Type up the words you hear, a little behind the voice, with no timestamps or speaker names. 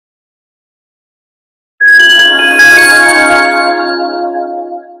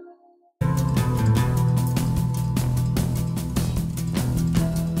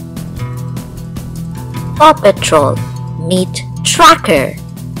Paw Patrol, meet Tracker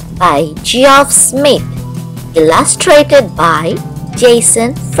by Geoff Smith, illustrated by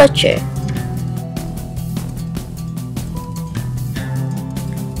Jason Fletcher.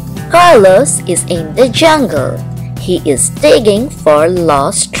 Carlos is in the jungle. He is digging for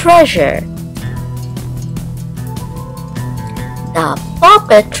lost treasure. The Paw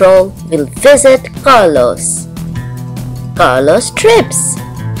Patrol will visit Carlos. Carlos trips.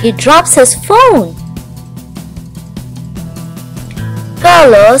 He drops his phone.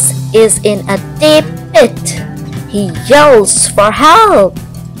 Carlos is in a deep pit. He yells for help.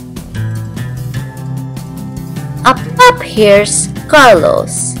 A pup hears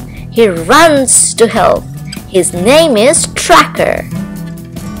Carlos. He runs to help. His name is Tracker.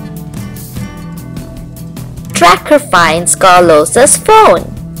 Tracker finds Carlos's phone.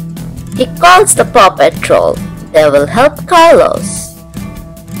 He calls the Paw Patrol. They will help Carlos.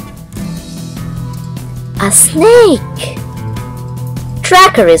 A snake!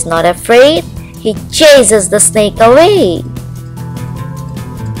 Tracker is not afraid. He chases the snake away.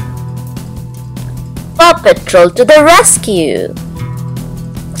 Paw Patrol to the rescue!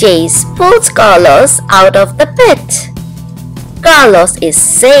 Chase pulls Carlos out of the pit. Carlos is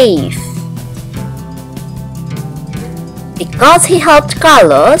safe. Because he helped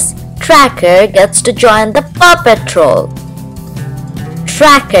Carlos, Tracker gets to join the Paw Patrol.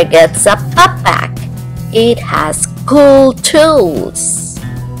 Tracker gets a pup pack. It has cool tools.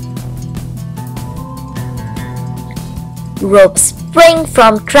 Ropes spring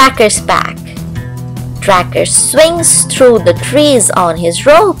from Tracker's back. Tracker swings through the trees on his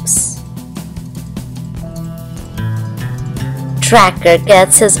ropes. Tracker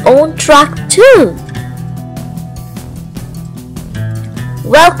gets his own truck too.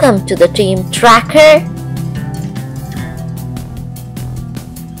 Welcome to the team, Tracker.